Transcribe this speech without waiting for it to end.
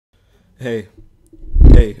Hey,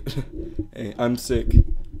 hey, hey, I'm sick,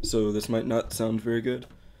 so this might not sound very good,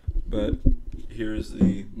 but here's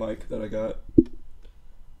the mic that I got.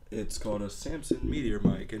 It's called a Samson Meteor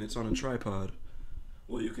mic, and it's on a tripod.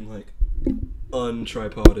 Well, you can, like,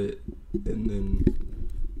 untripod it, and then,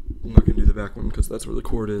 I'm not going to do the back one because that's where the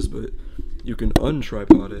cord is, but you can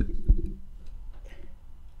untripod it,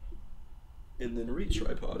 and then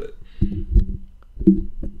retripod it.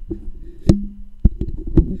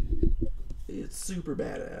 It's super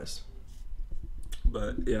badass.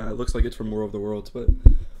 But yeah, it looks like it's from War of the Worlds, but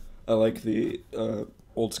I like the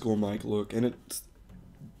old school mic look, and it's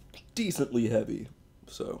decently heavy,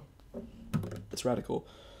 so it's radical.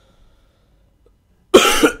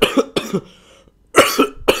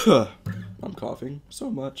 I'm coughing so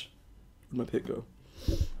much. Where'd my pit go?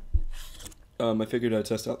 I figured I'd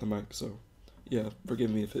test out the mic, so yeah,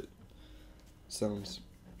 forgive me if it sounds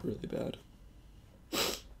really bad.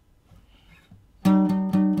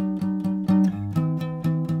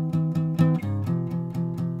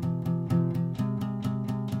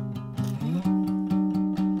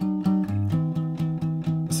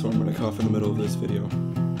 So I'm gonna cough in the middle of this video.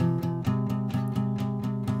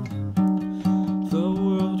 The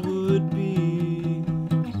world would be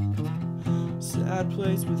a sad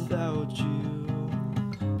place without you.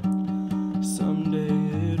 Someday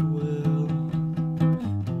it will,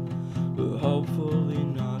 but hopefully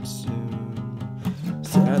not soon.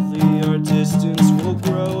 Sadly, our distance will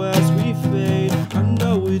grow as we fade. I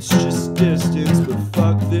know it's just distance, but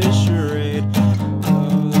fuck this charade.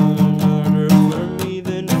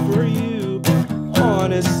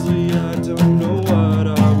 Honestly, I don't know what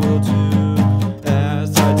I will do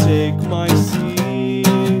as I take my seat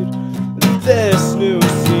in this new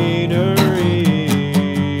scenery.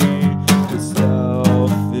 It's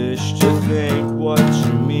selfish to think what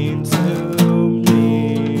you mean to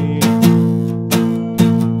me.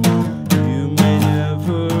 You may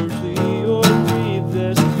never see or read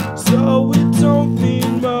this, so it don't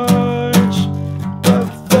mean much, but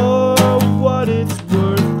for what it's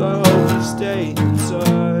worth, I hope you stay in touch.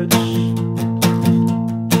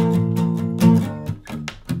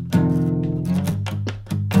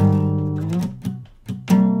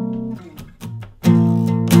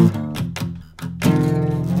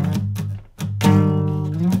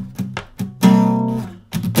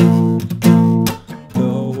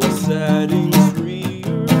 Though our settings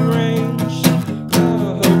rearranged, I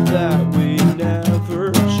hope that we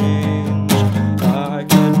never change. I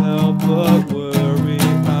can't help but worry.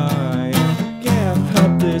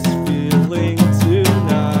 This feeling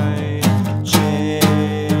tonight.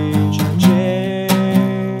 Change,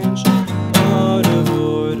 change,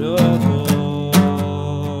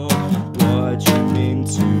 unavoidable. What you mean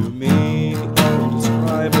to me,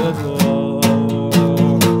 indescribable.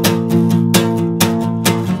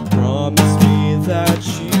 Promise me that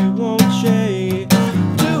you won't stray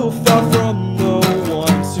too far from the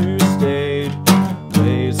ones who stayed.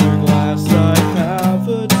 Laser glass, I have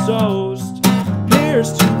a toast.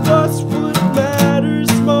 Here's to us what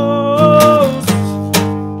matters most.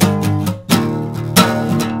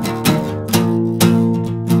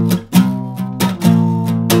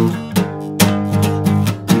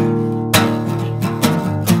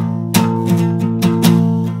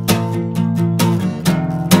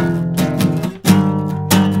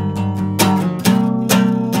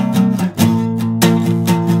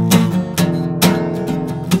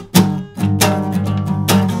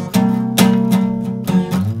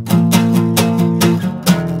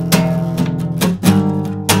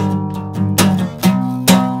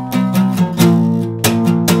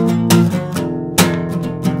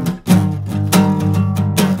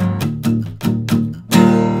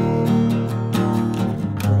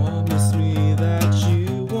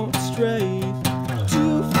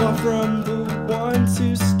 Too far from the ones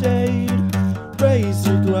who stayed. Raise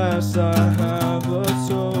your glass, I have a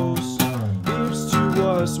toast. Here's to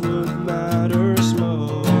us what matters